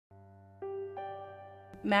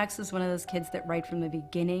Max was one of those kids that right from the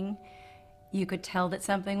beginning, you could tell that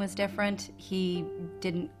something was different. He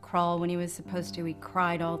didn't crawl when he was supposed to. He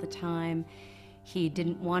cried all the time. He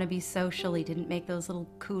didn't want to be social. He didn't make those little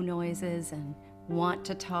coo noises and want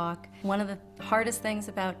to talk. One of the hardest things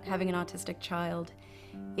about having an autistic child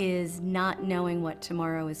is not knowing what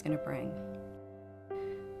tomorrow is going to bring.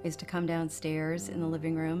 Is to come downstairs in the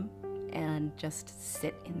living room and just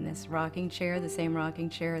sit in this rocking chair, the same rocking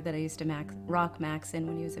chair that I used to rock Max in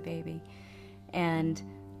when he was a baby. And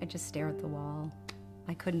I just stare at the wall.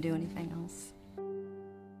 I couldn't do anything else.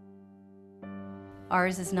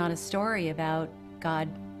 Ours is not a story about God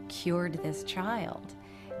cured this child.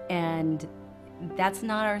 And that's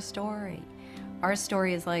not our story. Our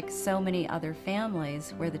story is like so many other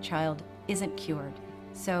families where the child isn't cured.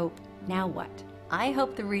 So now what? I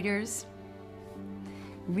hope the readers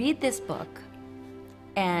read this book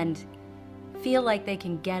and feel like they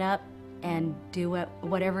can get up and do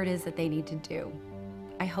whatever it is that they need to do.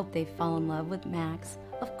 I hope they fall in love with Max,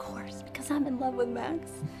 of course, because I'm in love with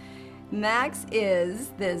Max. Max is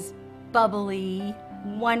this bubbly,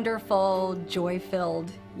 wonderful,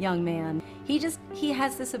 joy-filled young man. He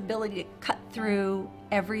has this ability to cut through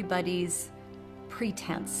everybody's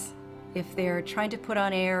pretense. If they're trying to put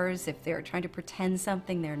on airs, if they're trying to pretend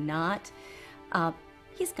something they're not,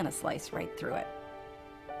 he's gonna slice right through it.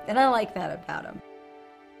 And I like that about him.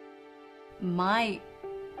 My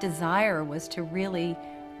desire was to really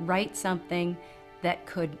write something that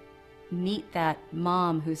could meet that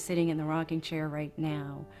mom who's sitting in the rocking chair right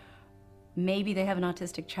now. Maybe they have an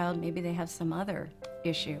autistic child, maybe they have some other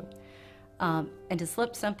issue. And to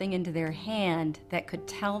slip something into their hand that could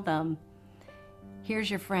tell them, here's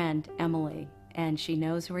your friend, Emily, and she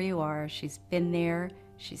knows where you are, she's been there,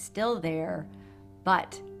 she's still there,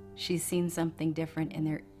 but she's seen something different and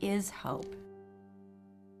there is hope.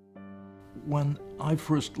 When I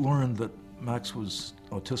first learned that Max was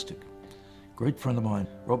autistic, a great friend of mine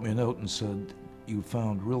wrote me a note and said, you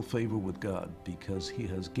found real favor with God because he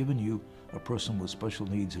has given you a person with special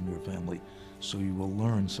needs in your family, so you will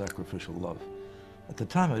learn sacrificial love. At the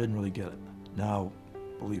time, I didn't really get it. Now,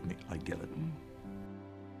 believe me, I get it.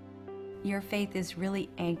 Your faith is really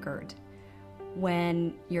anchored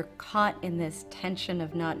when you're caught in this tension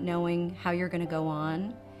of not knowing how you're going to go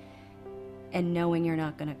on and knowing you're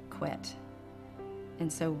not going to quit.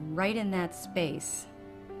 And so right in that space,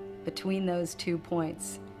 between those 2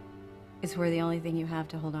 points, is where the only thing you have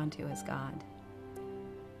to hold on to is God.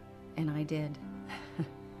 And I did.